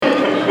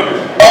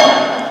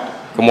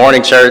Good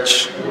morning,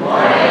 church. Good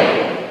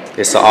morning.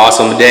 It's an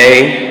awesome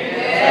day.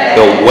 Yes.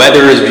 The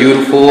weather is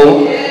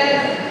beautiful.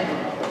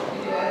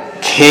 Yes.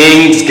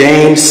 Kings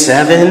game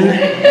 7.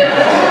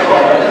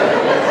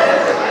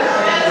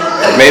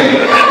 Maybe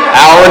an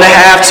hour and a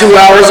half, 2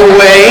 hours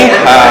away.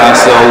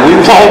 So we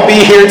won't be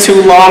here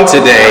too long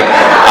today,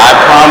 I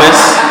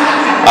promise.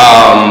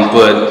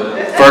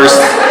 But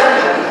first,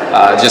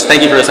 just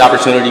thank you for this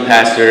opportunity,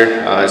 Pastor.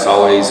 It's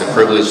always a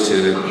privilege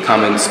to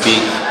come and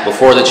speak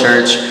before the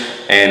church,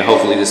 and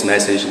hopefully this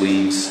message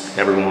leaves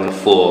everyone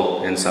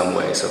full in some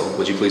way. So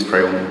would you please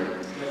pray with me?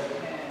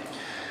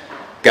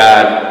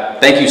 God,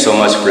 thank you so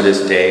much for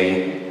this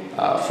day,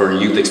 for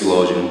Youth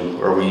Explosion,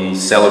 where we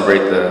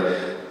celebrate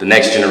the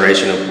next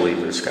generation of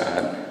believers,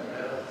 God.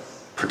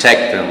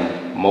 Protect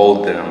them,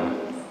 mold them,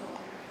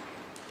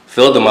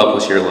 fill them up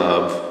with your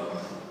love.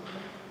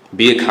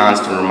 Be a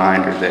constant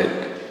reminder that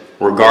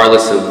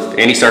regardless of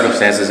any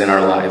circumstances in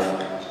our life,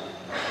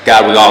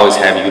 God, we always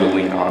have you to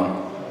lean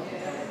on.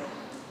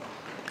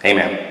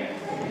 Amen.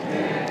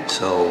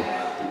 So,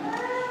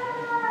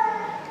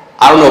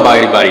 I don't know about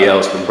anybody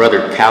else, but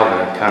Brother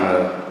Calvin kind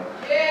of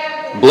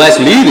blessed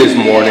me this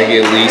morning,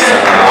 at least.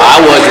 I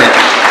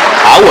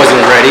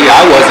wasn't ready.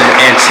 I wasn't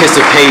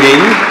anticipating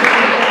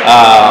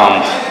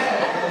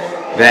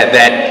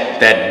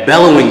that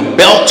bellowing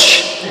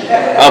belch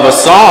of a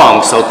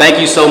song. So thank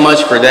you so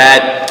much for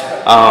that.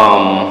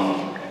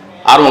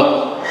 I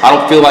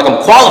don't feel like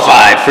I'm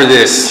qualified for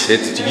this.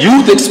 It's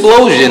Youth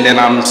Explosion, and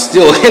I'm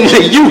still in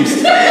the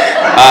youth.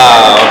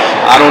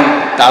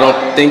 I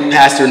don't think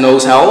Pastor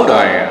knows how old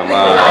I am.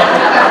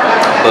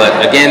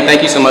 But again,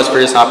 thank you so much for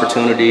this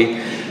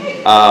opportunity.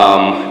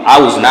 I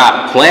was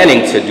not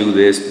planning to do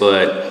this,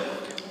 but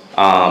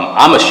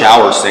I'm a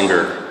shower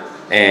singer,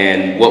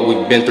 and what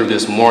we've been through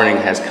this morning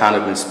has kind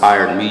of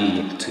inspired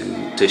me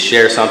to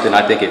share something.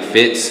 I think it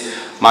fits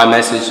my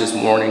message this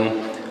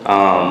morning.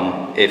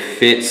 It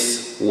fits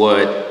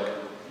what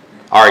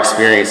our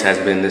experience has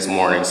been this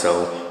morning.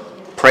 So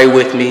pray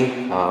with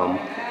me.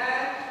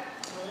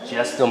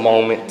 Just a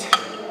moment.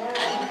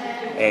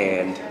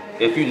 And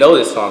if you know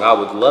this song, I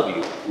would love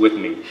you with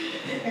me.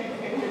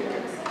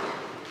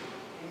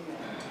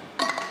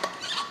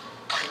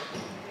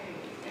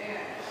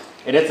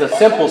 And it's a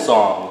simple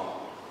song.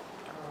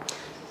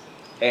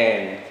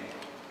 And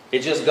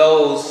it just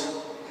goes,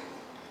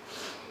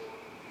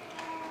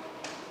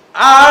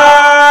 I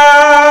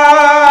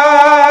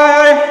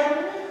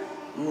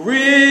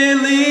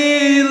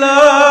really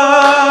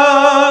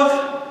love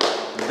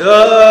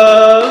the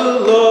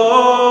Lord.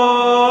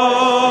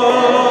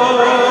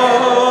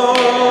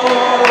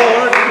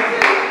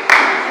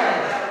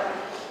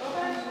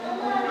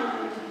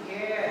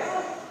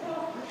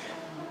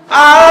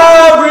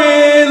 I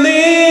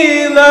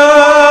really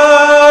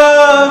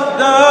love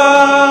the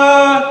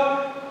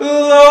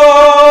Lord.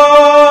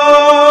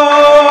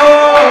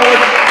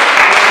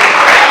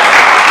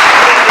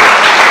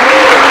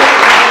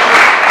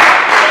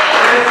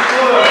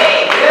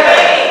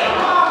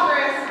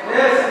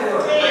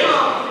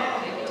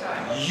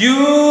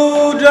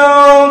 You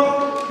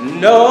don't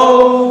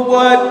know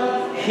what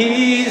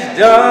He's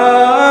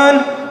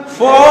done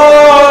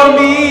for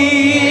me.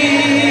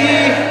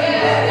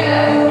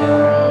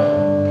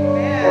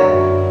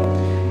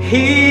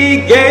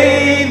 He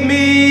gave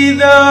me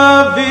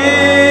the victory.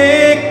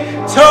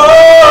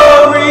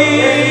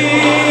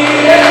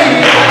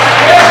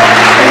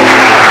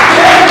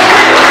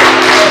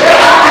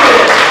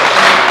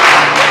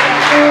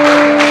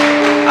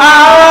 I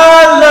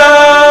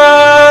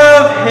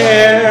love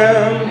Him.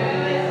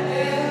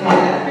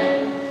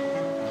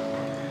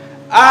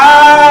 I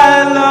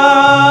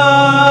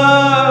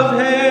love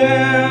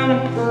Him.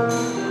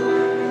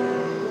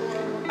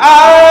 I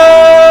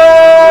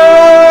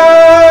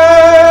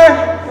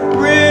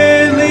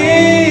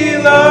really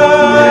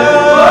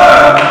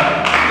love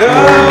the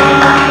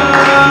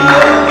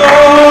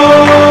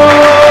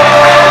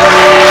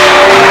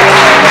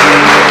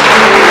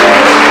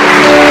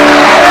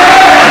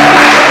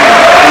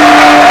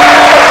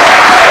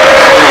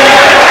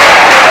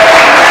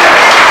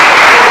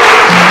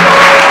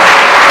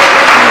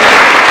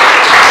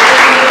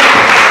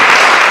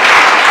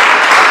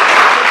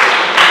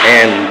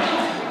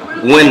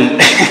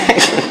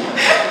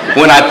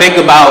When I think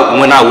about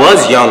when I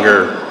was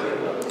younger,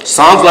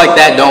 songs like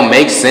that don't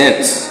make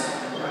sense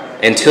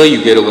until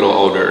you get a little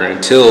older,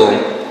 until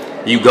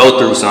you go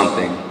through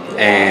something,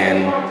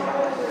 and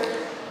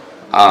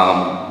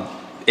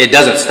it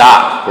doesn't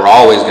stop. We're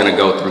always going to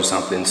go through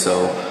something.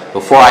 So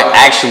before I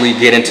actually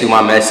get into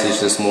my message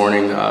this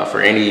morning,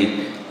 for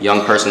any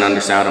young person under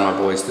sound of my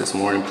voice this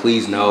morning,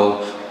 please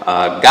know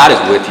God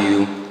is with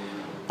you.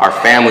 Our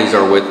families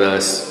are with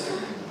us.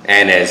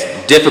 And as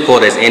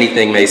difficult as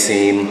anything may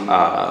seem,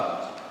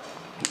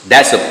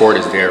 that support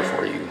is there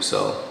for you.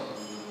 So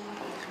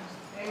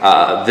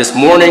this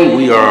morning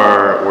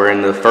we're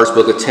in the first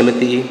book of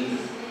Timothy,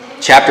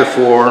 chapter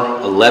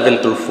 4, 11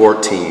 through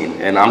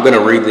 14. And I'm going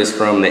to read this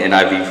from the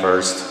NIV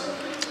first.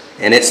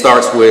 And it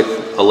starts with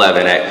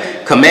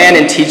 11. Command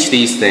and teach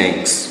these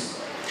things.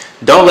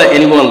 Don't let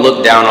anyone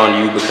look down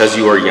on you because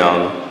you are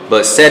young,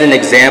 but set an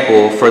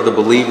example for the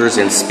believers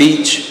in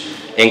speech,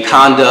 in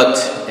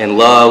conduct, in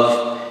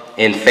love,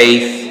 in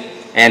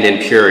faith, and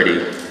in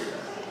purity.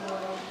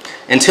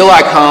 Until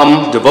I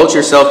come, devote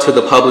yourself to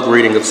the public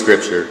reading of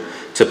Scripture,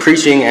 to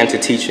preaching and to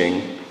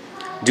teaching.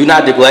 Do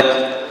not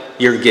neglect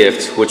your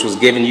gift, which was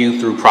given you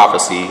through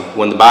prophecy,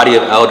 when the body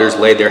of elders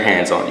laid their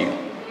hands on you.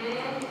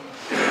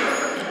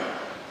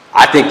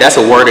 I think that's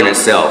a word in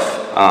itself.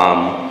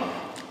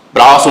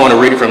 But I also want to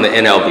read it from the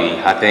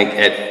NLV. I think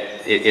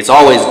it's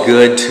always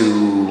good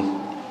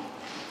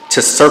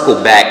to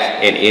circle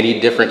back in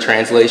any different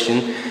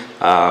translation.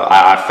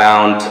 I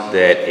found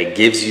that it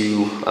gives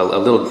you a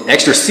little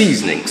extra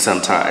seasoning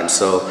sometimes.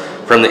 So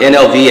from the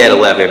NLV at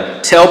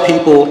 11, tell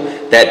people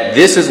that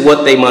this is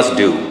what they must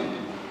do.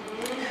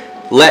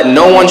 Let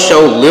no one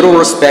show little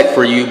respect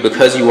for you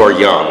because you are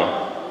young.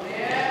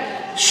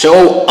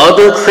 Show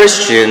other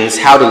Christians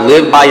how to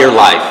live by your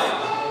life.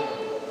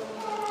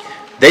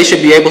 They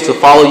should be able to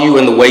follow you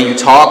in the way you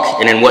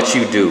talk and in what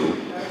you do.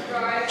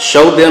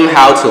 Show them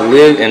how to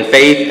live in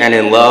faith and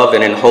in love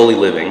and in holy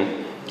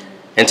living.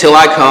 Until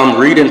I come,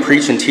 read and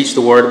preach and teach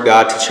the word of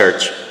God to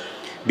church.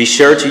 Be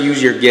sure to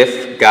use your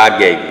gift God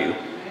gave you.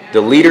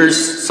 The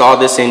leaders saw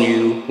this in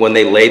you when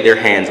they laid their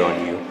hands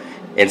on you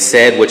and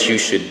said what you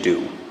should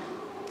do.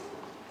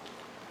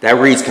 That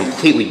reads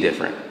completely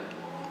different.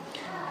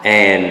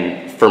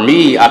 And for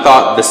me, I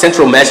thought the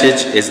central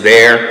message is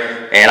there.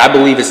 And I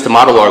believe it's to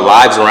model our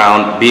lives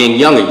around being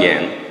young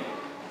again.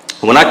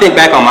 When I think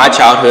back on my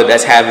childhood,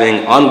 that's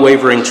having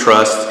unwavering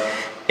trust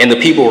in the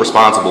people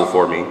responsible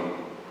for me.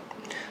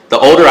 The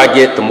older I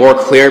get, the more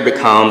clear it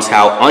becomes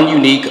how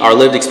ununique our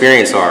lived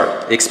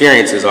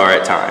experiences are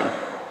at times.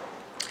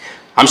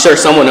 I'm sure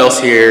someone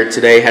else here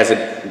today has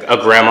a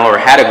grandma or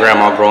had a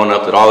grandma growing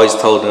up that always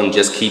told them,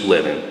 just keep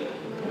living.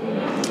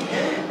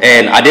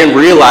 And I didn't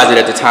realize it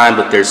at the time,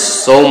 but there's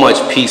so much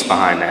peace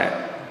behind that.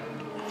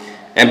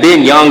 And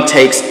being young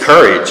takes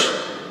courage.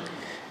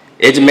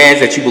 It demands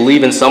that you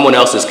believe in someone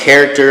else's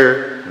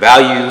character,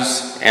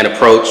 values, and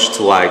approach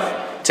to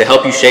life to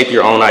help you shape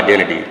your own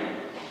identity.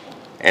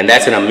 And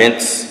that's an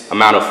immense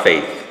amount of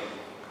faith.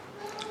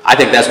 I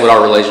think that's what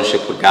our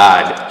relationship with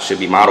God should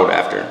be modeled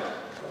after.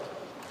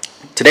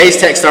 Today's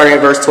text, starting at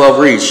verse 12,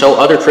 reads, show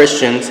other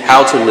Christians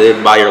how to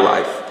live by your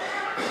life.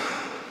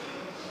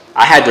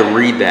 I had to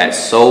read that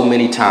so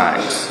many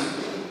times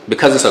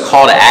because it's a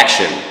call to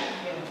action.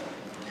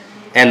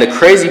 And the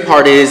crazy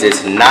part is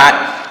it's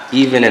not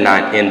even an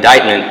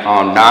indictment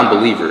on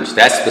non-believers.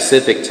 That's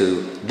specific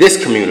to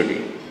this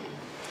community.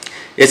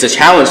 It's a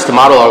challenge to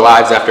model our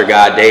lives after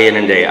God day in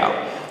and day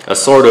out. A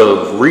sort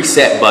of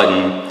reset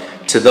button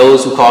to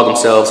those who call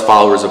themselves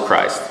followers of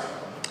Christ.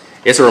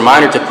 It's a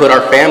reminder to put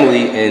our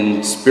family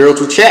in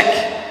spiritual check.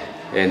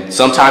 And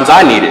sometimes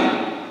I need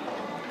it.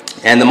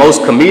 And the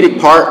most comedic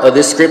part of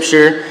this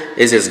scripture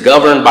is it's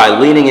governed by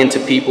leaning into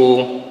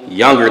people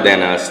younger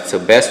than us to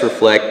best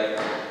reflect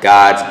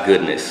God's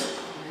goodness.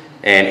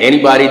 And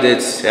anybody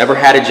that's ever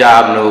had a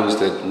job knows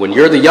that when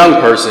you're the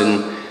young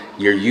person,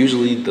 you're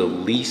usually the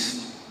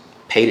least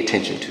paid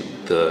attention to,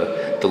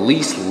 the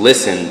least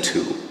listened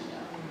to.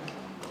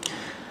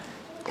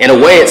 In a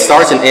way, it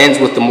starts and ends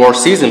with the more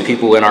seasoned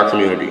people in our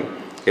community.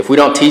 If we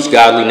don't teach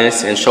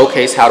godliness and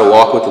showcase how to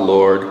walk with the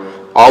Lord,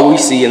 all we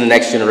see in the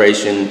next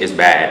generation is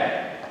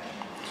bad.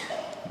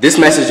 This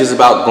message is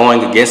about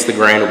going against the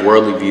grain of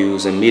worldly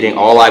views and meeting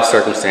all life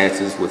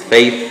circumstances with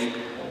faith,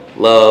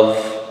 love,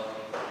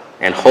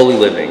 and holy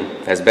living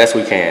as best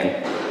we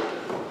can.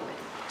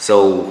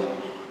 So,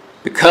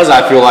 because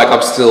I feel like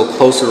I'm still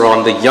closer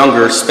on the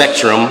younger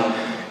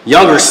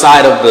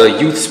side of the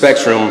youth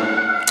spectrum,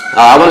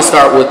 I want to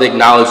start with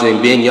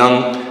acknowledging being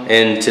young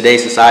in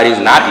today's society is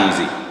not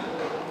easy.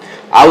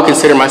 I would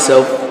consider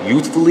myself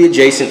youthfully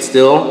adjacent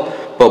still,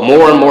 but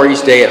more and more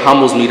each day it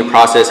humbles me to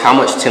process how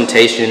much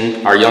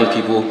temptation our young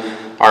people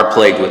are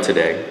plagued with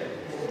today.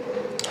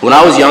 When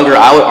I was younger,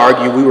 I would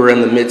argue we were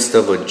in the midst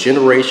of a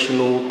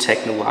generational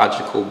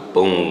technological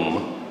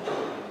boom.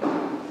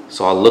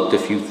 So I looked a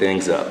few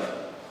things up.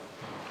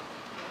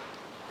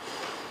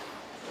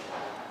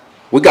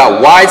 We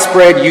got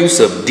widespread use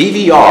of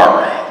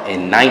DVR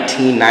in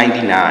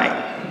 1999.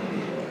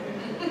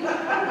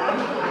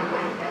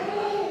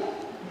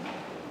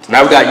 So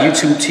now we got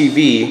YouTube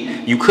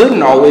TV. You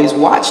couldn't always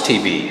watch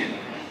TV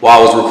while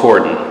I was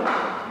recording.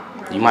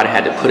 You might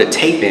have had to put a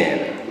tape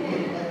in.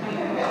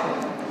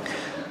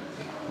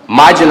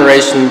 My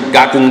generation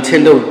got the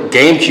Nintendo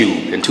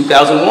GameCube in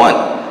 2001.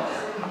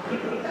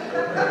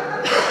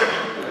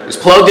 It's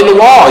plugged in the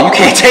wall. You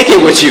can't take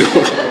it with you.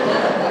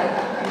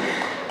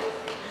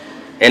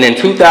 And in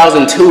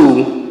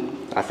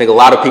 2002, I think a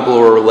lot of people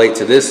will relate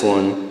to this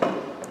one,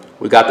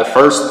 we got the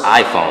first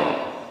iPhone.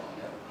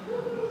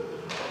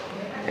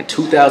 In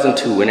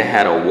 2002, and it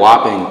had a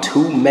whopping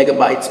 2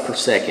 megabytes per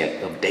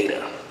second of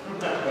data.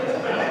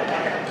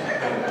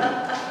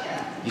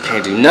 You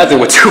can't do nothing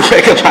with 2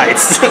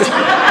 megabytes.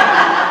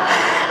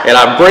 And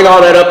I bring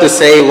all that up to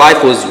say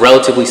life was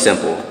relatively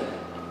simple.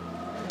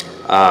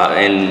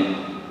 And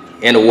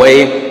in a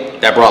way,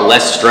 that brought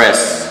less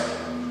stress,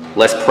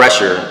 less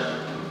pressure,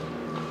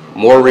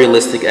 more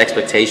realistic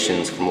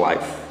expectations from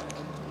life.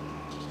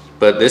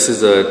 But this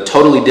is a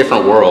totally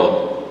different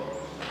world.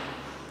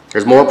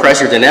 There's more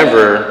pressure than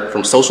ever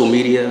from social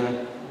media,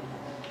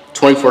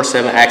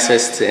 24/7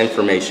 access to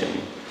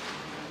information,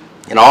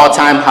 and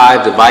all-time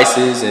high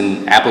devices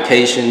and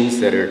applications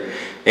that are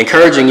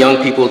encouraging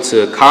young people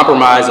to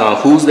compromise on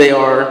whose they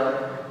are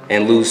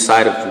and lose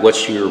sight of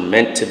what you're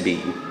meant to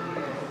be.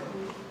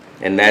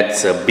 And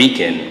that's a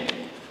beacon,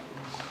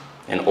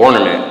 an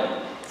ornament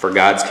for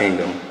God's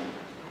kingdom.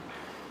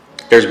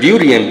 There's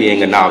beauty in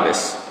being a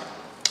novice,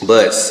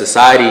 but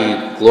society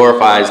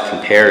glorifies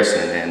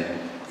comparison and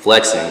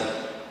flexing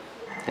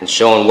and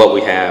showing what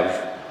we have.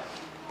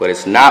 But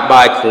it's not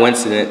by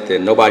coincidence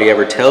that nobody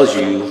ever tells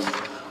you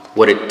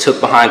what it took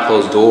behind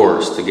closed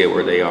doors to get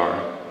where they are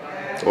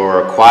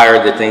or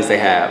acquire the things they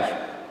have.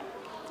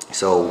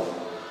 So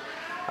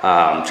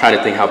I'm trying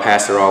to think how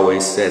Pastor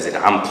always says it.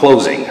 I'm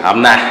closing.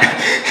 I'm not.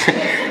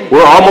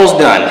 We're almost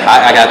done.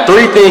 I got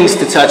 3 things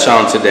to touch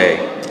on today.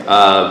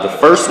 The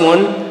first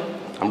one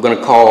I'm going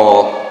to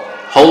call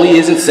Holy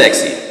Isn't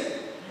Sexy.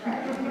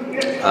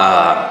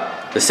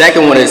 The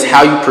second one is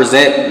How You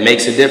Present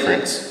Makes a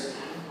Difference.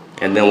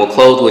 And then we'll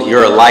close with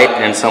You're a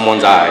Light in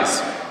Someone's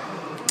Eyes.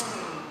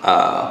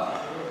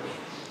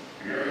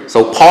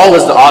 So Paul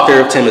is the author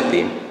of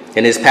Timothy.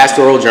 In his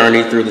pastoral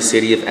journey through the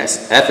city of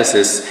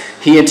Ephesus,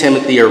 he and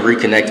Timothy are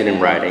reconnected in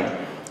writing.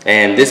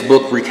 And this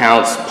book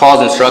recounts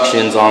Paul's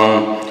instructions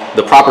on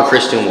the proper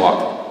Christian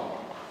walk.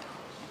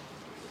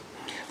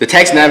 The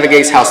text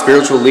navigates how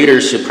spiritual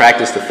leaders should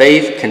practice the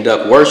faith,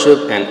 conduct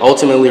worship, and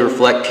ultimately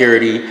reflect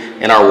purity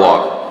in our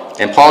walk.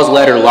 And Paul's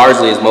letter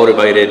largely is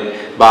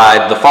motivated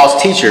by the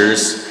false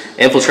teachers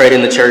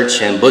infiltrating the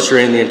church and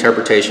butchering the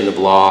interpretation of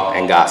law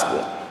and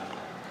gospel.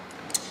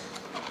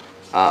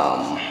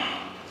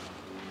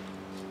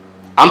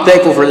 I'm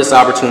thankful for this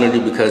opportunity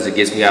because it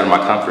gets me out of my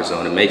comfort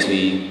zone. It makes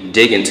me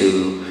dig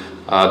into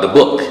the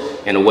book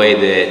in a way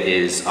that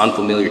is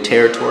unfamiliar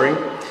territory.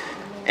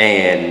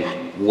 And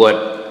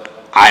what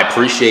I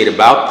appreciate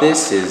about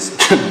this is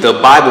the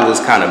Bible is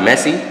kind of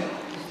messy.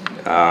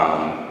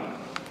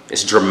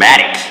 It's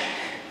dramatic.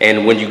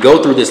 And when you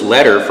go through this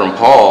letter from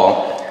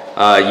Paul,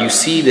 you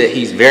see that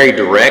he's very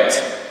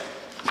direct.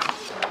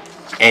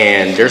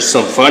 And there's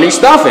some funny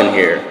stuff in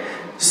here.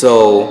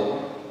 So,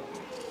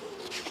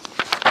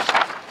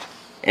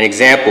 an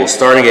example,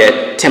 starting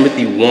at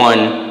Timothy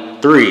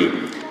 1:3.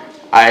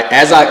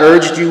 As I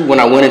urged you when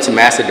I went into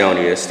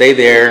Macedonia, stay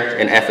there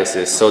in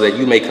Ephesus so that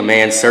you may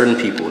command certain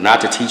people not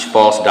to teach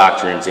false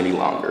doctrines any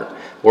longer,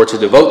 or to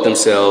devote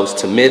themselves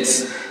to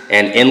myths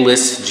and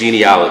endless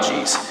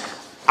genealogies.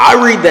 I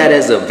read that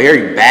as a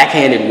very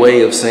backhanded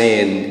way of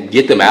saying,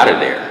 get them out of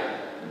there.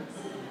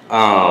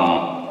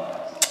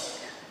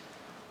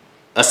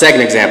 A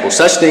second example,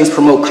 such things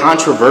promote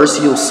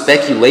controversial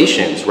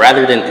speculations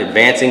rather than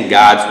advancing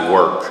God's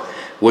work,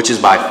 which is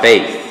by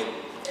faith.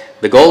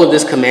 The goal of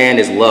this command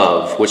is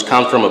love, which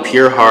comes from a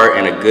pure heart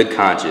and a good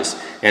conscience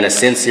and a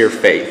sincere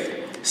faith.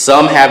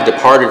 Some have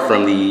departed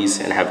from these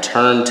and have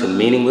turned to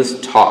meaningless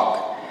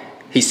talk.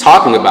 He's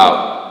talking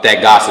about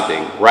that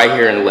gossiping right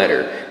here in the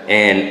letter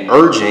and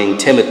urging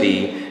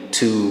Timothy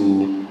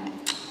to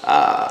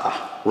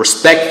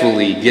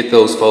respectfully get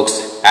those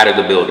folks out of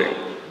the building.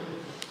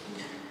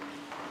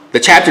 The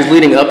chapters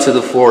leading up to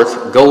the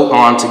 4th go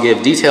on to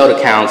give detailed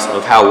accounts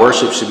of how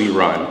worship should be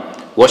run,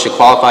 what should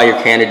qualify your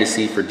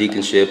candidacy for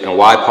deaconship, and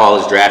why Paul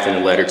is drafting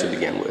the letter to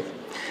begin with.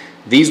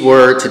 These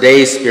were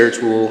today's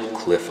spiritual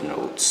cliff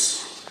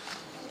notes.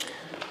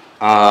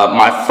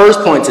 My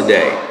first point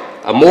today,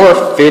 a more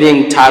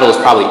fitting title is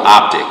probably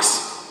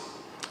optics.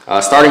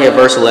 Starting at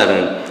verse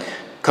 11,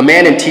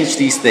 command and teach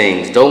these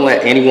things. Don't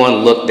let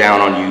anyone look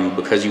down on you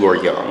because you are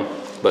young,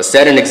 but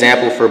set an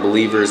example for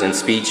believers in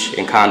speech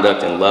and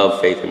conduct and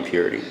love, faith, and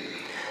purity.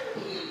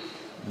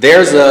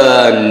 There's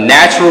a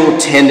natural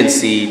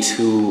tendency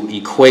to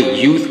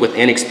equate youth with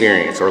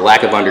inexperience or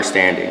lack of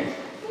understanding.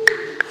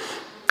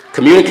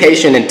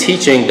 Communication and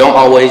teaching don't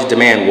always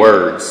demand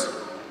words.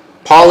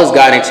 Paul is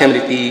guiding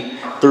Timothy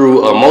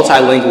through a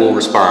multilingual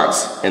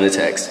response in the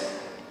text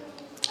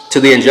to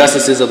the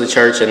injustices of the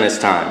church in this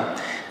time.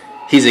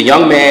 He's a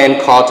young man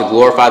called to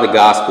glorify the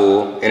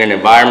gospel in an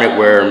environment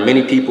where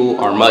many people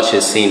are much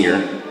his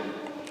senior.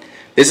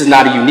 This is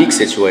not a unique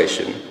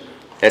situation.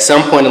 At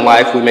some point in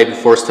life, we may be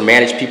forced to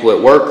manage people at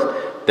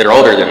work that are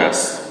older than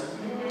us.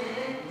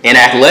 In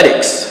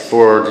athletics,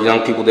 for the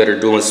young people that are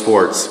doing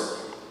sports,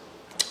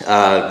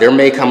 there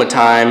may come a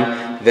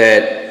time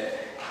that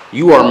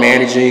you are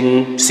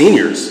managing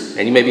seniors,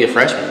 and you may be a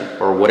freshman,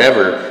 or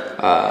whatever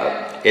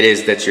it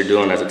is that you're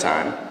doing at the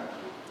time.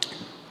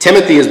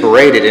 Timothy is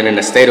berated and in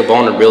a state of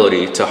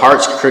vulnerability to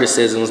harsh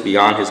criticisms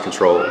beyond his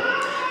control.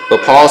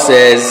 But Paul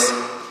says,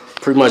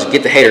 pretty much,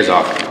 get the haters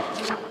off him.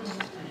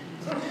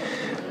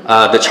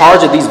 The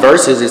charge of these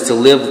verses is to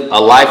live a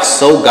life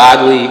so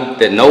godly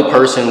that no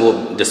person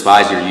will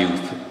despise your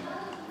youth.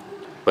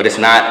 But it's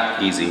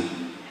not easy.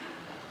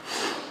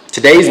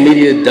 Today's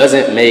media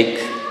doesn't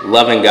make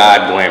loving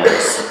God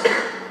glamorous.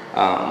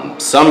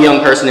 Some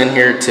young person in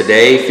here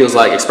today feels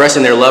like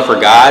expressing their love for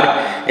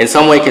God in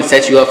some way can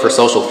set you up for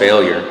social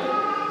failure.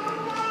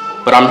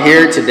 But I'm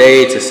here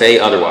today to say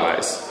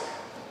otherwise.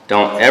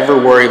 Don't ever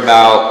worry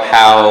about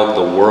how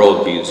the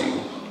world views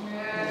you.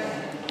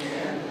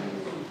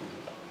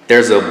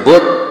 There's a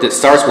book that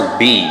starts with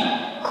B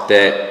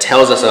that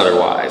tells us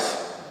otherwise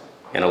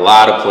in a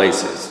lot of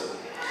places.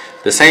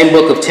 The same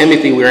book of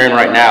Timothy we're in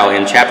right now,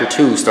 in chapter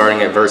 2,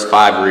 starting at verse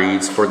 5,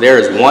 reads, "For there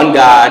is one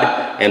God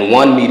and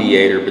one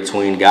mediator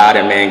between God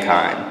and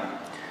mankind,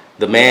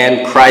 the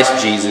man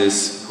Christ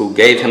Jesus, who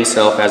gave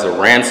himself as a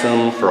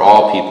ransom for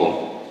all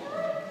people."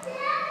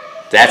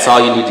 That's all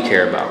you need to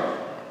care about.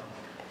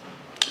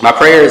 My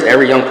prayer is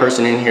every young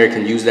person in here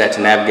can use that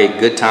to navigate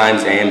good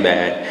times and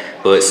bad,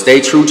 but stay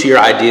true to your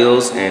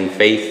ideals and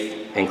faith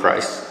in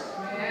Christ.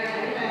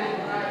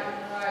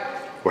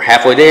 We're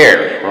halfway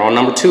there. We're on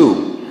number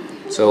 2.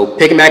 So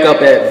picking back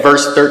up at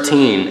verse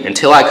 13,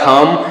 "Until I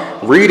come,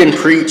 read and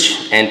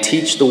preach and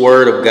teach the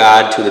word of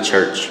God to the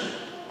church."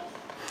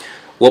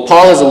 What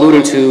Paul is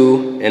alluding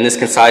to in this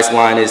concise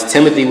line is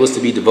Timothy was to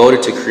be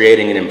devoted to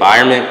creating an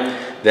environment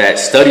that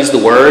studies the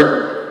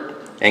word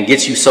and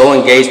gets you so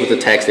engaged with the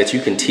text that you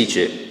can teach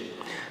it.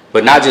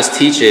 But not just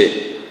teach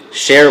it,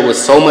 share it with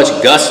so much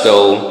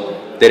gusto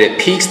that it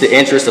piques the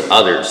interest of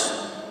others.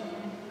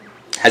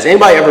 Has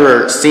anybody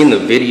ever seen the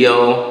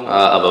video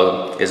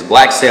of this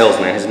black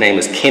salesman? His name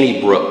is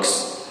Kenny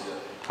Brooks.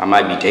 I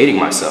might be dating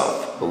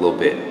myself a little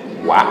bit.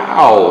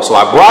 Wow. So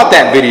I brought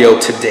that video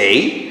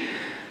today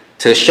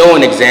to show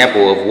an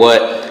example of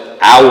what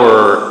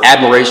our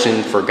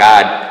admiration for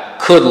God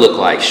could look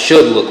like,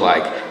 should look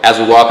like, as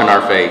we walk in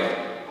our faith.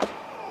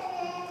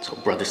 So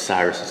Brother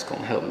Cyrus is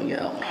going to help me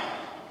out.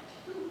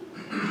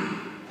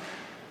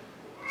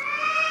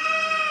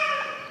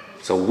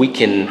 So we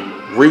can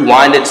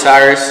rewind it,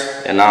 Cyrus,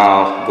 and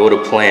I'll go to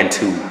plan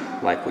 2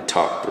 like we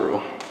talked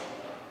through.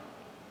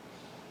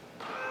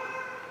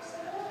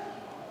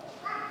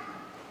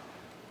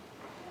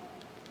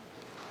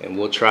 And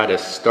we'll try to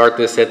start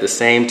this at the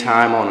same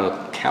time on a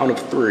count of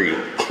 3.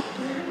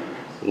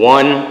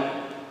 1,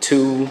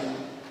 2,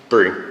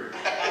 3.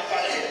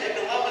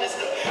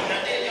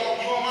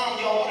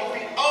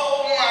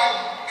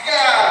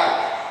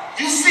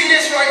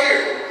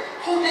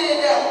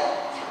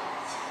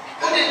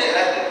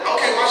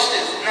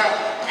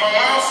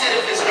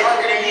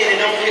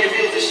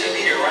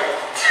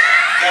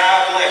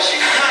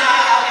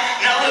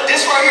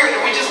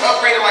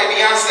 Upgraded like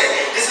Beyonce.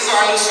 This is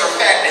our new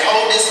surfactant.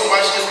 Hold this and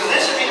watch this, because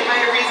this should be the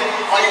main reason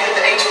why you get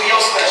the HBO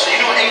special. You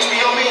know what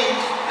HBO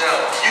means? No.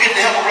 You get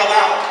to help a brother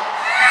out.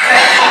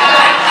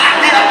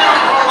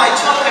 Like,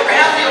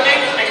 half of your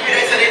neighbors make me,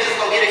 they say they just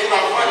go get it because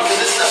I'm funny,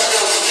 because this stuff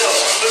still.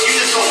 But you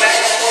just go back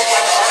and forth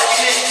like an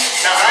argument.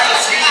 Now, I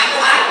ain't seen you.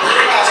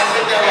 I just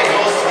put that like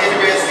Moses in the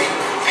Red Sea.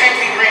 Pink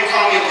me green,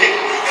 call me a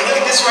pickle. And look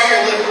at this right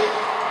here, look.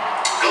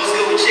 Goes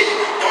good with chicken.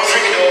 Don't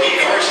drink it, though, eat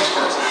the Hershey's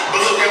first. But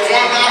look, that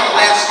one guy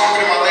lasts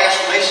longer than my last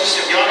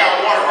relationship. Y'all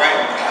got water, right?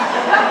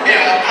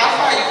 Yeah, how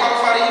far you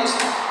qualify to use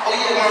it? Oh,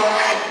 yeah,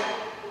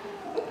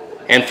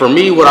 And for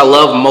me, what I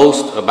love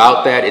most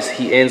about that is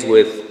he ends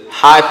with,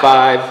 "High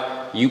five,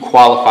 you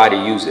qualify to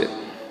use it."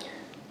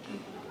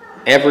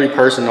 Every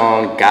person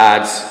on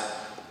God's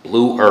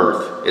blue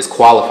earth is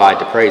qualified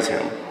to praise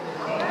him.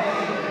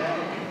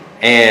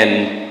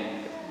 And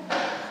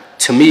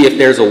to me, if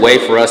there's a way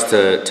for us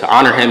to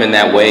honor him in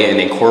that way and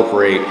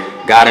incorporate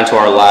God into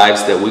our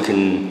lives, that we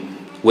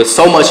can, with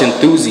so much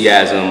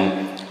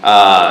enthusiasm,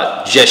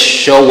 just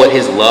show what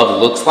his love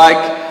looks like,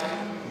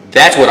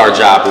 that's what our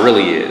job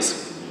really is.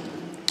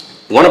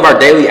 One of our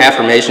daily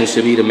affirmations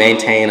should be to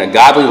maintain a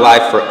godly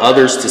life for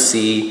others to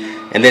see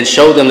and then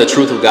show them the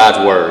truth of God's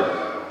word.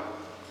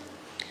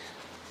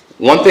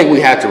 One thing we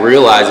have to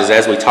realize is,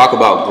 as we talk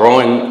about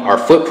growing our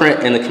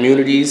footprint in the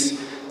communities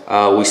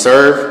we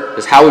serve,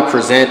 is how we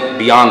present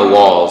beyond the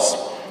walls.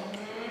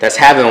 That's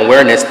having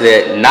awareness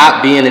that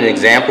not being an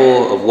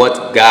example of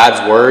what God's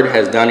word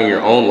has done in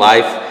your own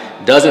life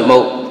doesn't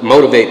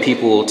motivate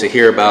people to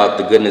hear about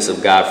the goodness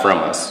of God from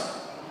us.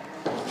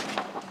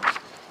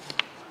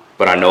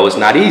 But I know it's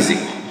not easy.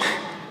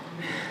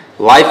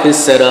 Life is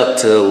set up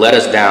to let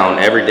us down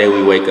every day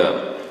we wake up.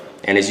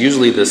 And it's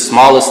usually the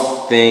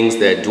smallest things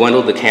that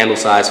dwindle the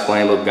candle-sized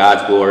flame of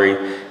God's glory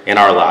in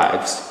our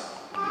lives.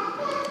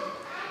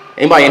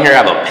 Anybody in here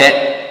have a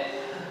pet?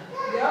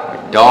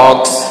 Like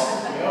dogs?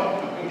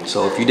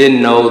 So if you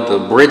didn't know, the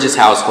Bridges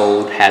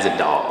household has a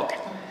dog.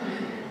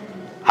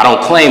 I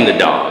don't claim the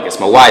dog. It's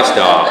my wife's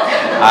dog.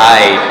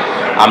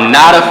 I'm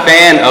not a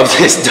fan of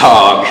this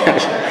dog.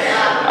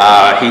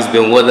 He's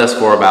been with us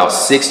for about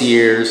 6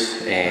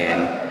 years,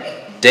 and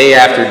day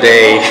after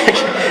day,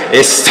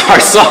 it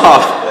starts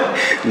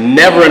off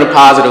never in a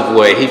positive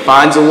way. He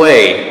finds a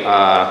way.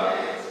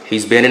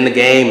 He's been in the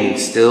game and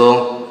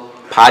still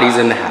potties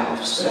in the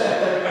house.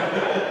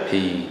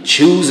 He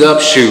chews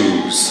up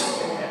shoes.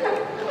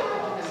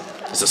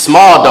 It's a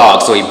small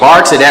dog, so he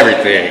barks at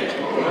everything.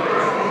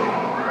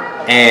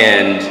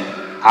 And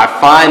I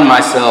find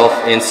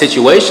myself in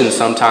situations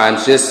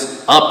sometimes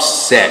just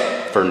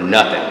upset for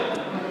nothing.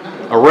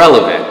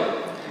 irrelevant.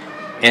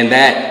 And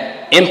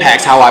that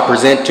impacts how I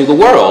present to the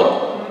world.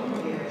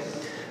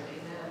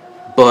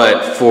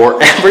 But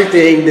for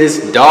everything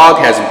this dog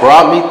has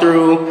brought me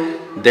through,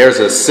 there's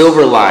a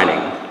silver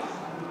lining.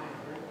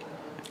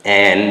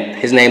 And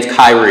his name's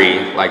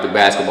Kyrie, like the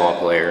basketball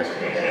player.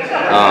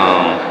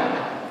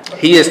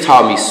 He has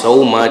taught me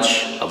so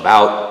much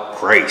about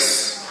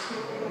grace.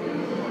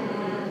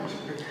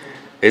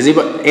 Does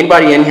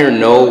anybody in here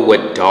know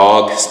what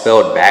dog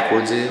spelled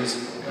backwards is?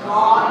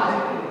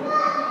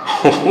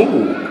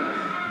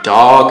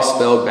 Dog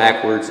spelled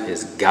backwards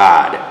is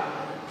God.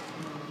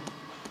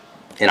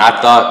 And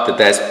I thought that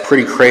that's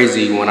pretty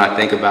crazy when I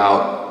think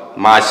about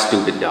my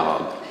stupid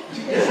dog.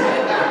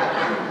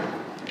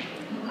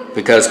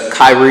 Because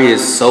Kyrie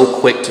is so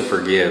quick to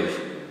forgive.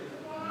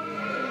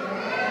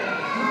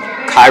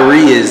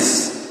 Kyrie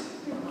is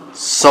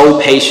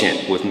so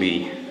patient with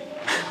me.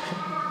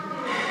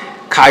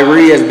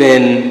 Kyrie has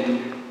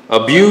been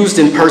abused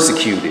and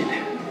persecuted.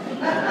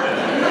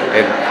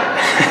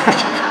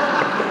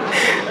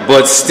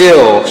 But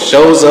still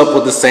shows up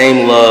with the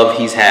same love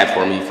he's had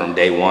for me from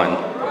day one.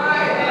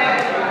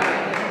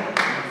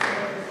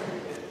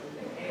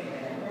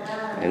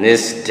 And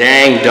this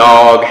dang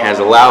dog has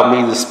allowed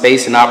me the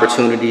space and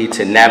opportunity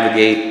to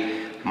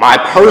navigate my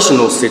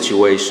personal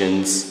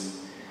situations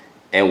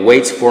and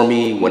waits for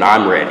me when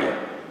I'm ready.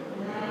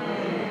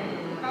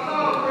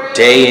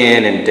 Day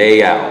in and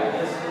day out.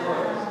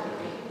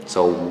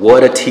 So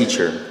what a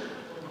teacher.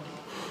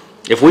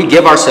 If we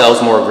give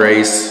ourselves more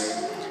grace,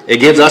 it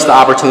gives us the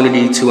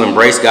opportunity to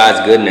embrace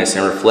God's goodness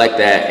and reflect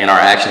that in our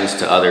actions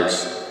to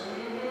others.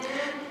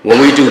 When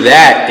we do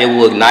that, it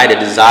will ignite a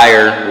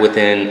desire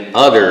within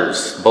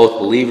others, both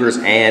believers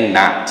and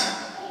not.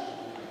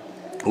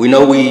 We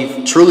know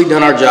we've truly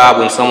done our job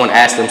when someone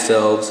asks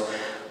themselves,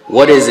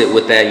 what is it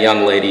with that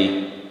young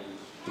lady?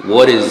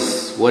 What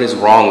is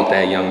wrong with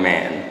that young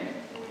man?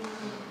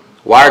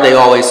 Why are they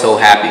always so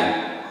happy?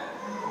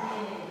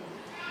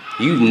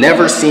 You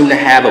never seem to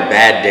have a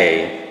bad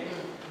day.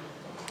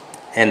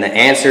 And the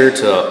answer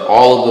to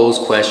all of those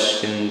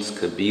questions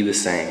could be the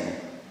same.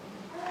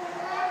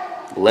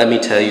 Let me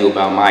tell you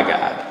about my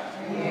God.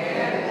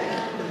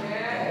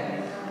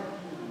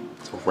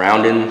 So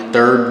rounding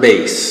third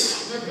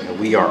base, and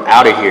we are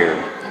out of here.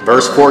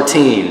 Verse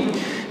 14,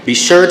 be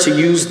sure to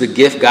use the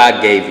gift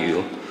God gave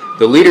you.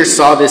 The leaders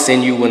saw this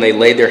in you when they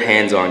laid their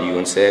hands on you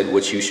and said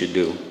what you should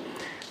do.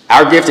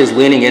 Our gift is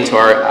leaning into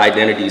our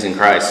identities in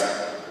Christ.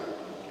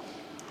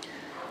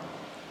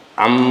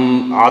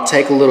 I'll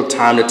take a little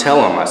time to tell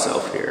on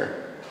myself here.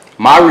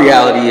 My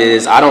reality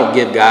is I don't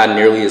give God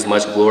nearly as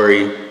much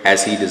glory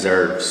as he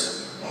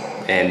deserves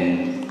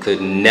and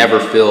could never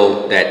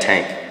fill that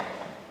tank.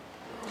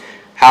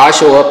 How I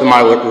show up in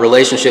my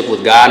relationship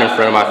with God in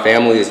front of my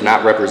family is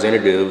not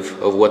representative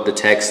of what the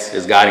text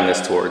is guiding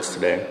us towards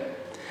today.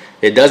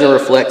 It doesn't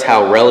reflect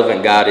how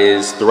relevant God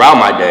is throughout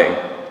my day.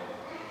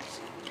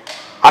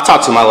 I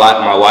talk to my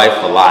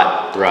wife a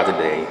lot throughout the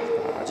day.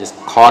 I just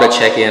call to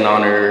check in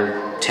on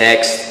her,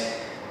 text.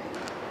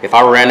 If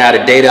I ran out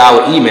of data, I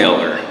would email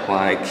her.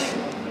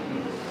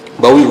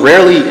 But we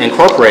rarely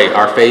incorporate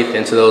our faith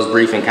into those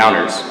brief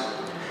encounters.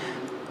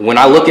 When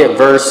I look at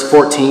verse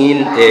 14,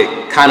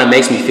 it kind of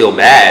makes me feel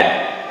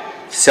bad,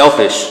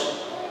 selfish,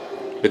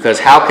 because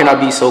how can I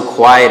be so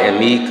quiet and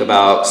meek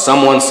about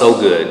someone so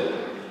good?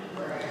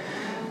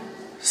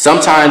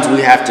 Sometimes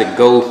we have to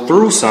go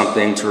through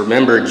something to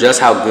remember just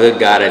how good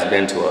God has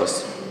been to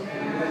us.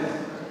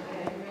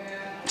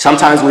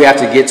 Sometimes we have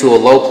to get to a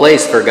low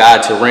place for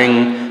God to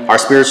ring our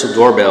spiritual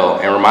doorbell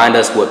and remind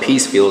us what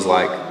peace feels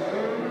like.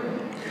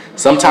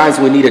 Sometimes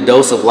we need a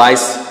dose of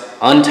life's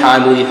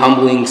untimely,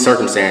 humbling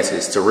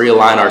circumstances to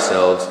realign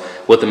ourselves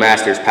with the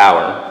Master's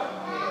power.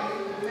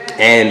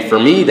 And for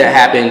me, that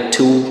happened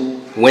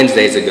 2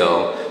 Wednesdays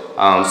ago.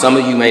 Some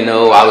of you may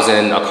know I was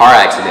in a car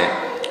accident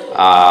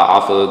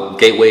off of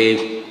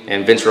Gateway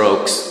and Venture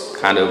Oaks,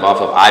 kind of off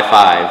of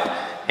I-5.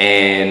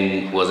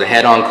 And was a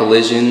head-on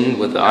collision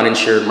with an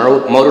uninsured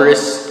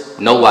motorist,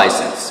 no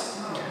license.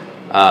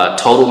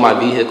 Totaled my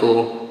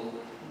vehicle,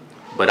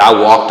 but I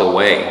walked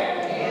away.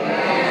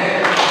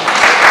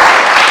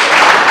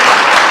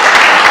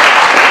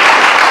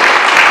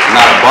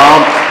 Not a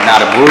bump,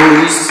 not a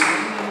bruise,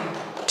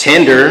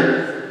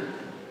 tender,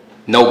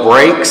 no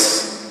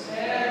brakes.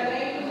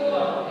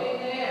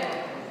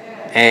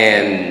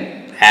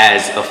 And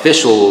as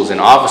officials and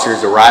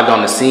officers arrived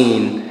on the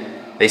scene,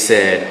 they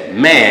said,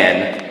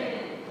 man,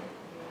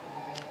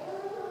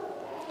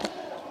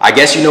 I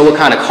guess you know what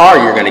kind of car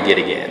you're going to get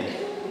again.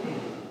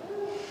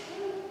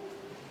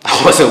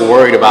 I wasn't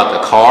worried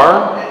about the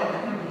car.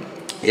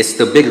 It's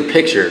the bigger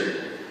picture.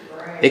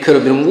 It could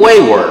have been way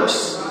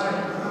worse.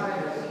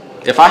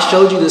 If I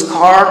showed you this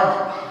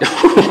car,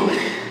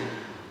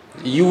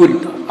 you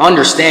would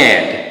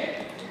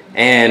understand.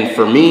 And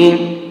for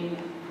me,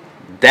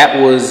 that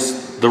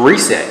was the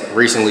reset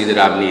recently that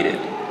I've needed.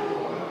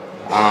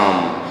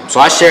 So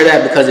I share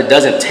that because it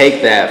doesn't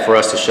take that for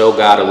us to show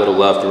God a little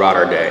love throughout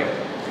our day.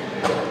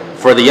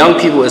 For the young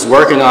people, it's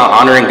working on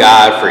honoring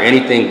God for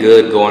anything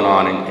good going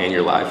on in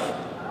your life.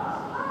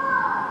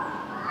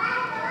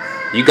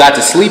 You got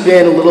to sleep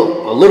in a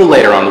little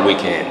later on the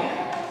weekend.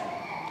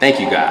 Thank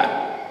you, God.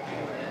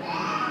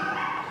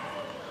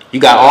 You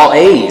got all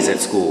A's at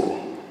school.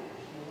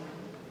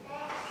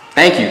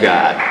 Thank you,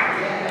 God.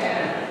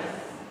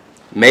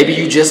 Maybe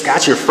you just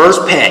got your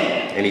first pet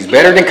and he's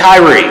better than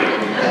Kyrie.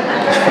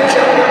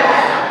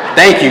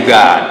 Thank you,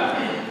 God.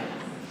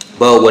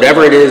 But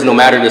whatever it is, no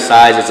matter the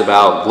size, it's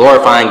about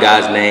glorifying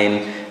God's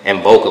name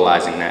and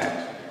vocalizing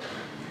that.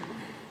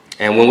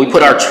 And when we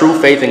put our true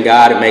faith in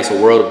God, it makes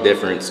a world of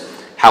difference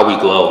how we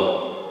glow.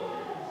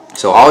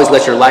 So always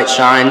let your light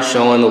shine,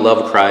 showing the love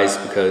of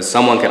Christ, because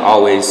someone can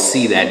always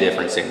see that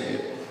difference in you.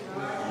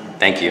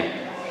 Thank you.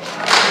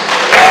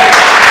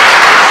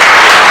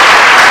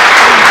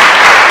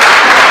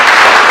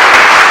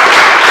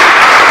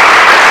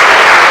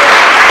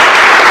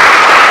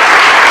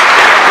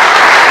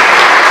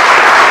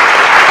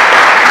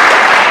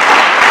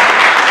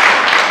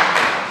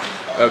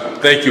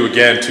 Thank you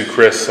again to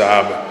Chris.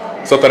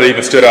 Something that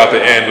even stood out at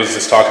the end was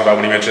just talking about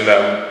when he mentioned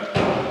that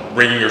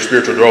ringing your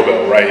spiritual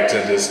doorbell, right?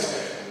 And just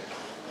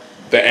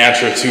the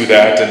answer to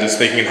that, and just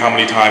thinking how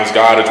many times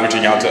God is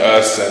reaching out to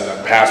us,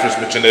 and pastors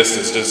mentioned this,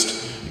 it's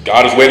just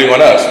God is waiting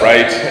on us,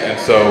 right? And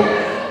so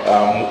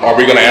are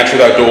we going to answer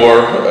that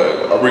door?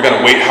 Are we going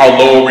to wait? How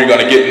low are we going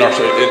to get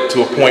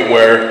to a point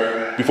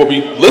where before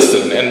we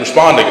listen and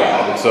respond to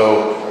God? And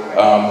so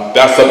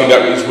that's something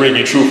that is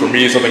ringing true for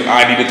me, something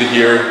I needed to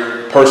hear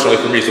personally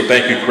for me. So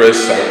thank you,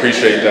 Chris. I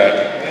appreciate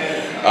that.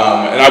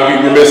 And I'd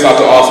be remiss not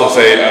to also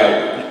say,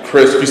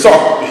 Chris, if you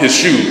saw his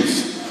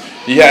shoes,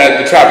 he had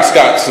the Travis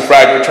Scott's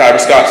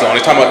on.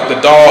 He's talking about the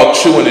dog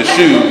chewing his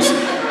shoes.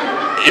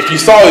 If you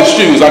saw his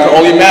shoes, I can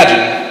only imagine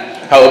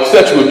how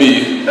upset you would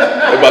be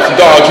about some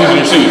dog choosing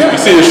your shoes. If you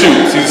see his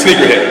shoes, he's a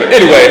sneakerhead. But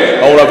anyway,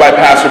 I want to invite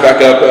Pastor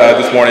back up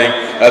this morning.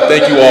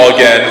 Thank you all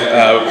again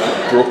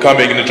for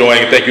coming and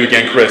enjoying, and thank you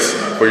again, Chris,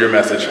 for your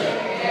message.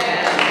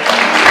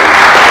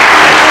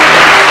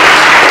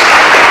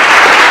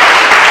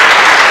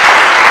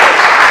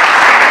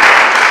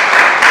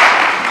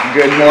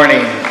 Good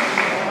morning.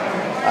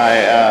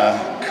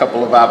 A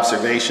couple of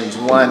observations.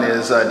 One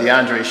is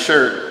DeAndre's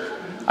shirt.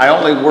 I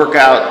only work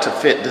out to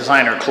fit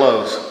designer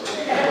clothes.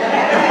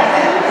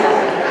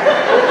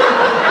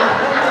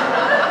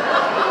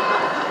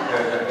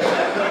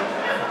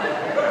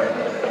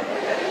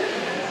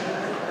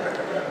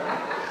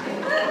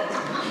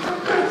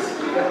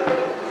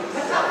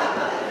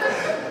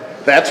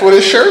 That's what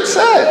his shirt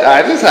said.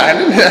 I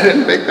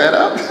didn't make that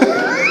up.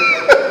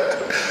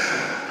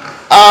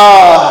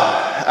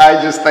 I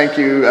just thank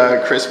you,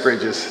 Chris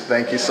Bridges.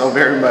 Thank you so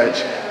very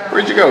much.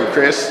 Where'd you go,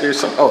 Chris?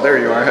 Oh, there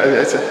you are.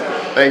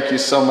 Thank you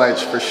so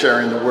much for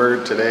sharing the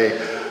word today.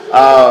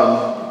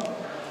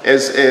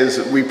 As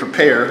we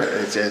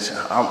prepare,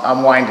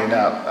 I'm winding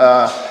up.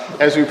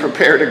 As we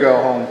prepare to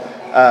go home,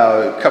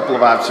 a couple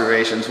of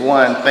observations.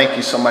 One, thank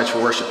you so much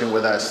for worshiping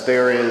with us.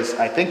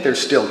 I think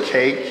there's still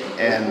cake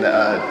and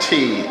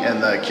tea in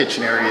the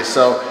kitchen area.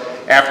 So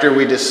after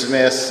we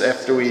dismiss,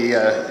 after we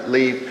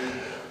leave,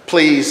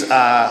 please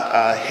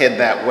head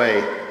that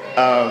way.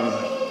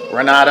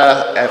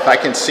 Renata, if I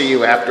can see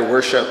you after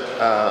worship,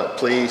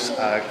 please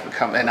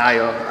come, and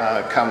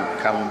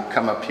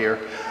come up here.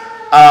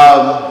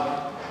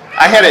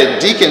 I had a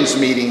deacons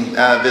meeting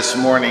this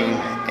morning,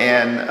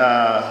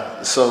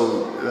 and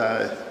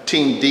so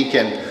Team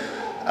Deacon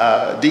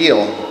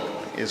Deal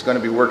is going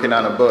to be working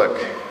on a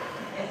book.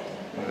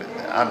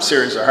 I'm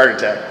serious, a heart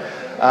attack.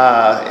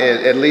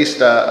 At least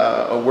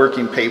a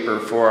working paper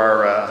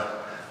for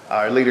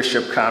our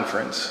leadership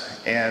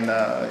conference, and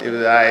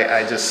you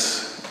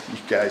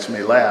guys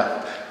may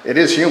laugh. It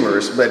is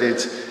humorous, but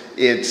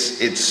it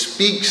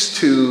speaks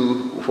to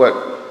what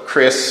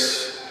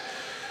Chris,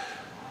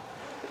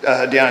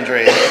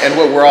 DeAndre, and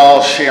what we're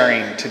all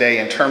sharing today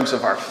in terms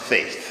of our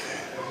faith,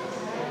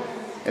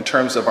 in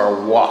terms of our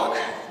walk,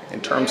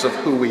 in terms of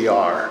who we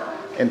are,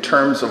 in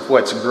terms of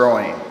what's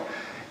growing.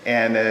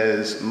 And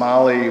as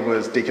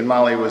Deacon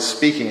Molly was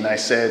speaking, I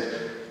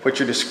said, what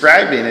you're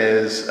describing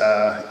is,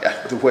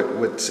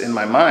 what's in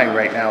my mind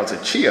right now is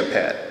a chia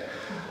pet.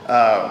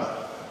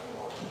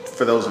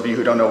 For those of you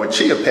who don't know what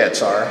chia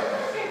pets are,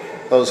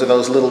 those are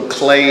those little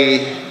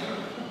clay,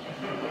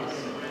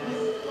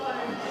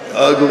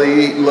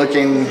 ugly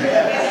looking,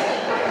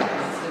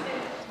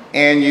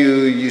 and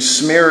you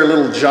smear a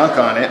little junk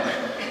on it,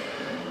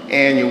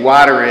 and you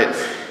water it,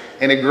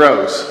 and it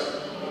grows.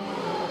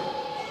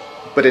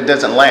 But it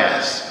doesn't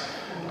last.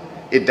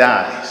 It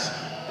dies.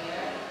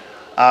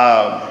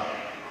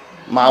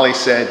 Molly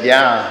said,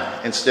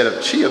 yeah, instead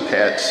of chia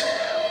pets,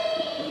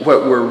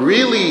 what we're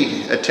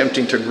really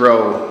attempting to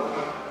grow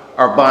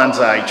are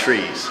bonsai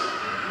trees.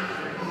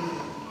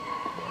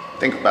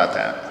 Think about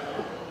that.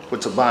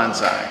 What's a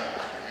bonsai?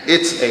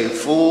 It's a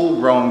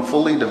full-grown,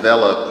 fully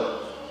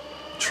developed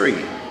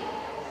tree,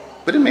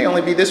 but it may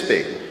only be this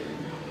big,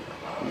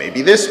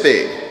 maybe this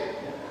big,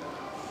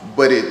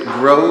 but it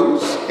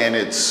grows and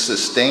it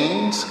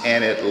sustains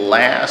and it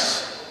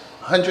lasts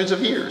hundreds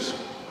of years.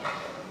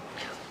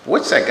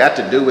 What's that got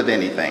to do with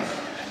anything?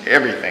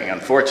 Everything,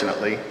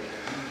 unfortunately.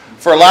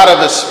 For a lot of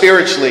us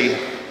spiritually,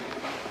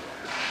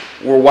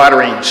 we're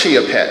watering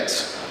chia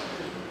pets.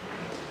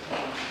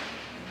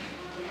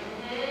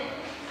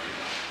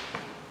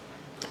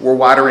 We're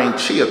watering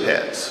chia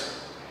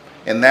pets.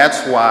 And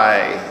that's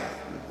why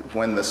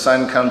when the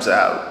sun comes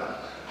out,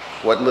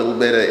 what little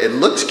bit of it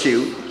looks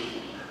cute,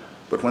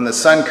 but when the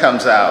sun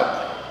comes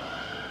out,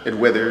 it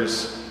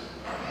withers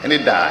and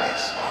it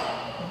dies.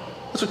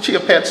 That's what chia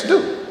pets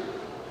do.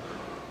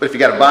 But if you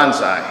got a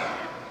bonsai,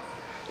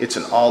 it's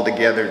an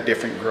altogether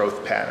different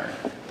growth pattern.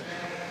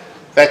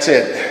 That's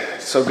it.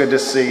 So good to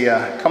see.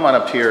 Come on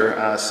up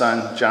here,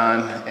 son,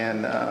 John,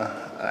 and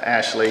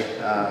Ashley.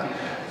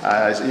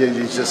 I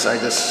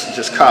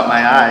just caught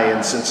my eye,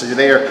 and since you're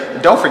there,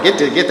 don't forget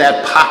to get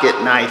that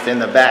pocket knife in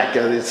the back.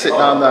 It's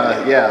sitting on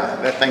the,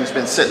 that thing's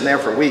been sitting there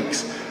for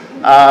weeks.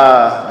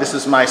 This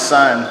is my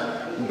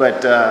son,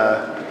 but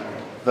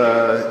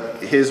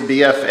his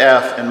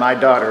BFF and my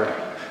daughter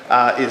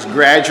is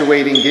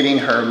graduating, getting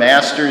her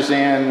master's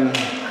in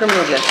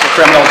Criminal justice.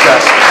 criminal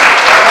justice.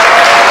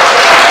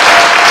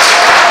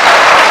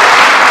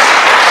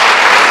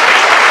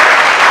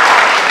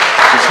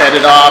 She's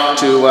headed off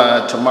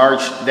to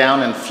march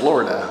down in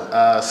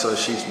Florida. So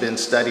she's been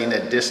studying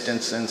at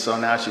distance, and so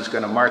now she's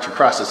going to march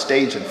across the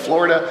stage in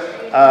Florida.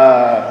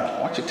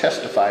 Why don't you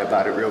testify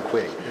about it real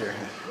quick? Here.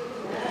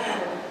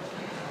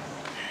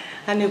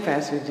 I knew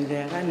Pastor would do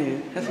that. I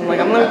knew. That's why I'm like,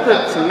 I'm going to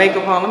put some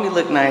makeup on. Let me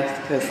look nice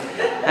because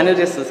I knew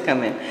this was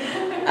coming.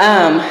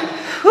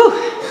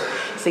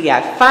 So yeah,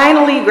 I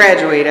finally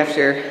graduate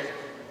after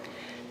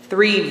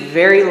 3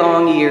 very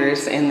long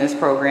years in this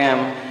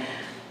program.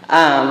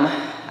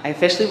 I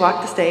officially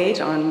walked the stage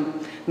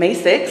on May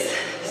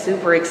 6th.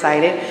 Super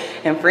excited.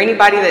 And for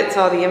anybody that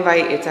saw the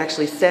invite, it's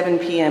actually 7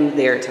 p.m.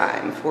 their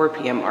time, 4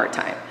 p.m. our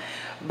time.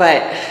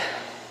 But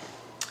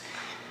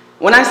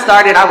when I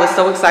started, I was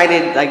so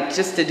excited, like,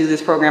 just to do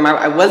this program.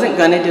 I wasn't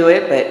gonna do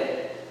it,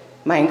 but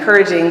my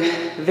encouraging,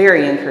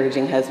 very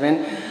encouraging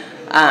husband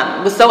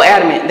was so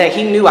adamant that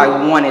he knew I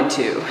wanted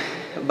to.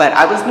 But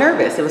I was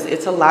nervous.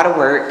 It's a lot of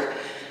work,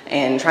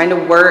 and trying to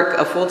work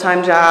a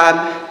full-time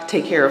job,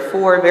 take care of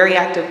 4 very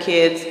active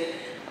kids,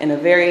 and a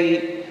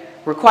very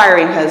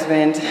requiring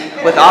husband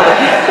with all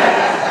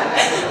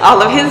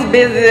of his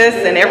business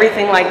and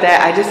everything like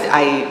that.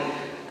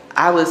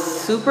 I was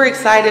super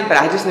excited, but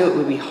I just knew it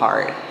would be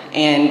hard.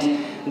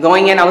 And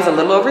going in, I was a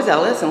little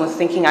overzealous and was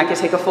thinking I could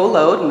take a full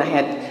load, and I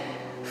had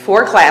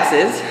 4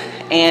 classes,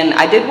 and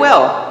I did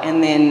well.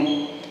 And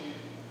then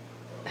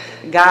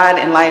God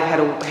and life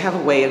have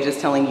a way of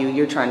just telling you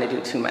you're trying to do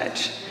too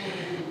much.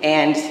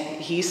 And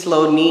he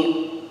slowed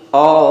me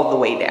all the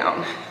way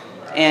down.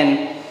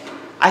 And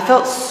I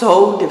felt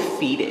so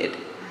defeated.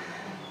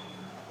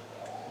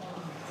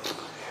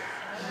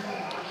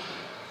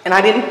 And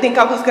I didn't think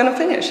I was gonna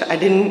finish. I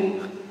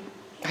didn't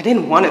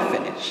want to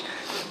finish.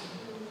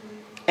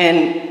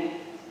 And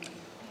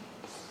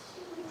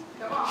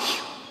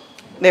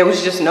there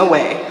was just no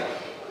way.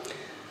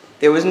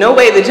 There was no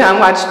way that John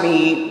watched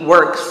me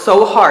work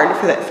so hard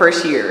for that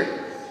first year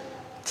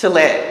to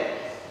let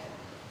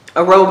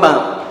a road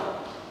bump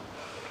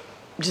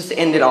just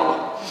end it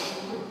all.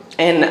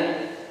 And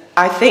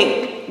I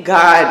thank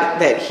God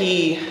that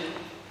he,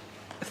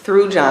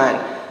 through John,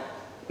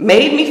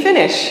 made me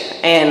finish.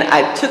 And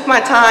I took my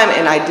time,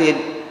 and I did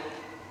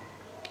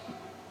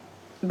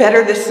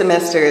better this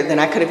semester than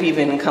I could have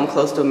even come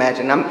close to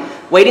imagine. I'm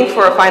waiting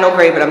for a final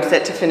grade, but I'm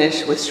set to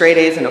finish with straight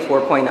A's and a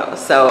 4.0.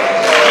 So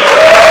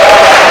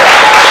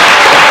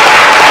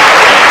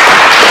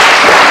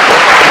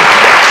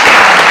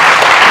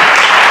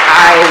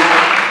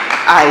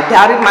I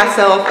doubted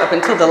myself up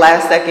until the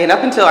last second,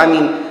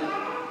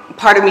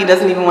 part of me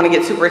doesn't even want to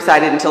get super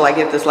excited until I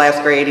get this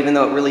last grade, even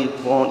though it really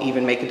won't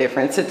even make a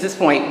difference at this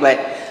point. But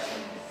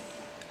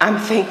I'm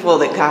thankful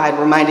that God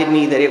reminded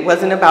me that it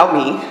wasn't about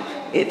me.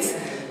 It's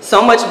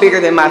so much bigger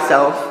than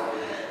myself,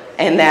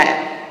 and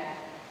that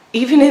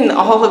even in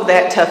all of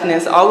that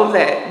toughness, all of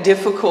that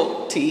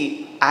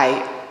difficulty,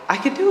 I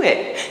could do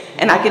it,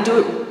 and I could do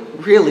it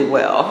really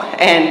well.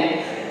 And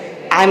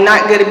I'm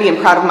not good at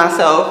being proud of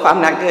myself. I'm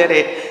not good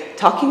at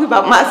talking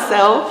about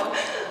myself,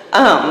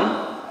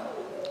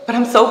 but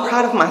I'm so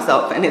proud of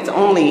myself, and it's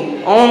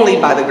only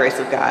by the grace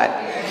of God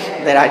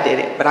that I did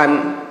it. But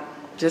I'm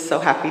just so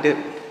happy to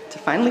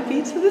finally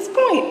be to this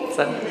point.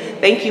 So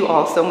thank you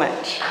all so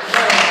much.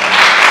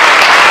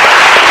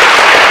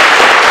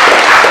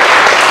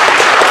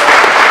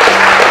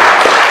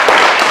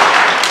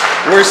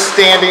 We're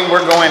standing,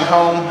 we're going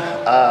home.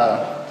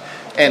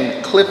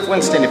 And Cliff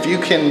Winston, if you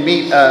can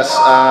meet us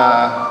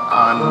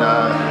on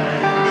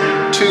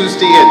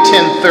Tuesday at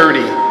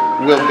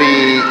 10:30, we'll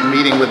be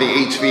meeting with the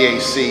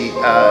HVAC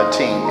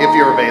team, if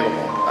you're available,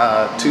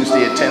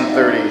 Tuesday at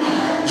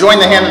 10:30. Join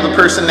the hand of the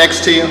person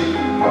next to you.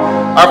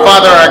 Our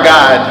Father, our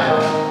God,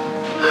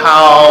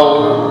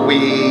 how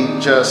we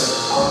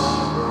just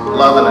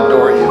love and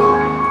adore you.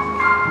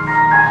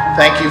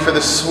 Thank you for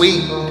the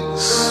sweet,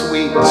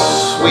 sweet,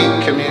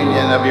 sweet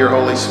communion of your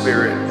Holy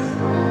Spirit.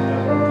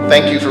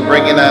 Thank you for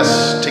bringing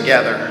us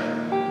together.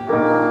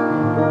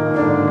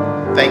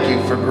 Thank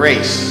you for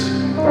grace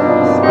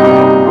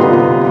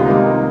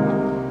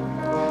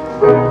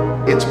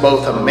It's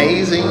both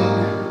amazing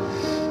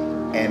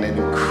and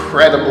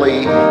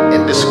incredibly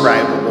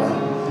indescribable.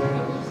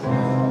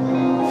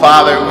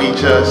 Father, we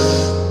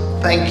just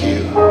thank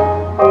you.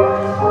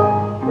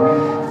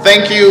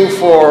 Thank you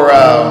for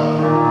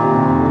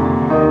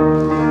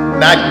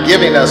not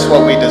giving us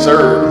what we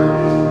deserve,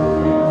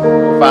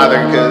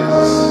 Father,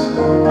 because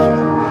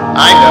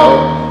I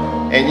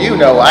know, and you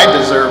know, I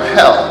deserve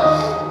hell.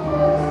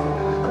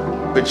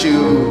 But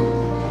you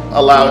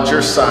allowed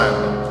your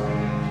Son,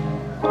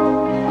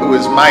 who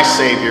is my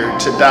Savior,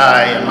 to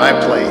die in my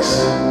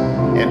place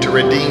and to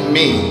redeem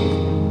me.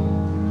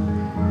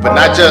 But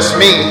not just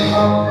me,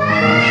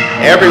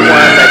 everyone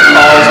that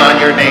calls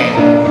on your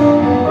name.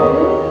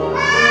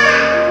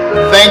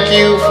 Thank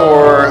you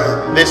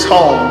for this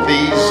home,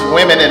 these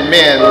women and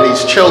men,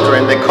 these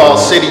children that call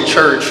City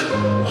Church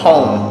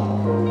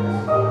home,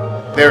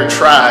 their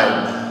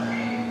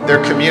tribe,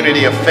 their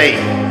community of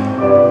faith.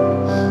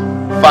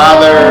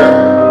 Father,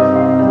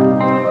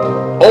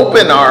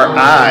 open our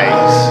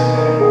eyes.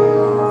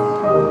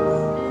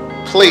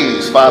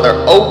 Please, Father,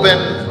 open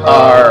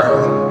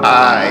our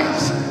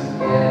eyes.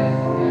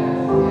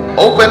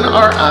 Open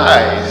our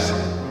eyes.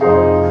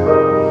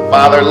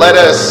 Father, let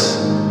us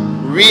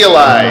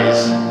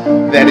realize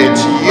that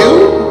it's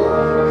you,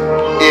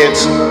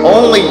 it's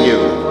only you.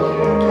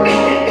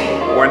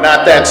 We're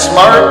not that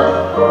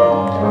smart,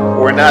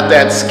 we're not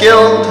that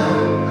skilled,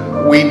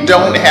 we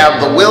don't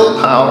have the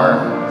willpower.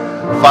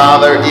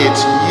 Father,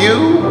 it's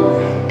you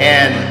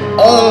and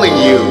only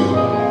you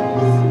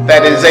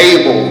that is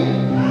able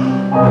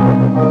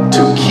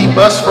to keep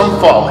us from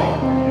falling.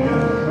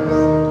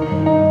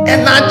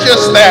 And not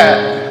just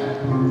that,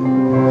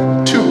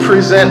 to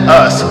present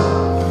us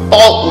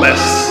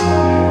faultless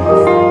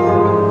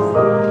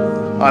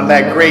on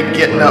that great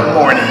getting up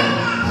morning.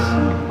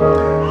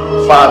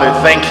 Father,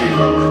 thank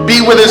you. Be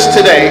with us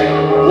today.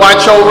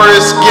 Watch over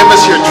us. Give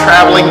us your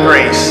traveling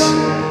grace.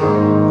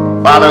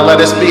 Father,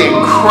 let us be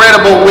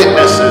incredible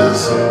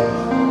witnesses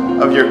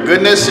of your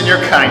goodness and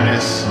your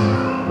kindness.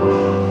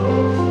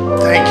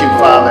 Thank you,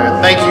 Father.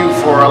 Thank you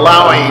for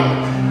allowing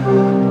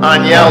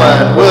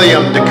Aniela and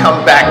William to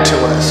come back to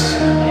us.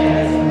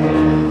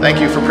 Thank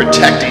you for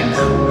protecting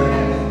them.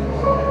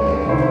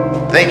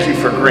 Thank you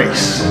for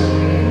grace.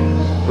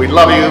 We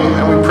love you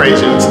and we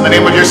praise you. It's in the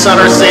name of your Son,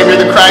 our Savior,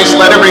 the Christ.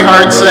 Let every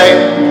heart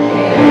say,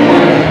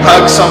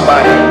 hug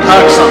somebody,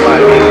 hug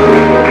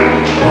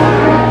somebody.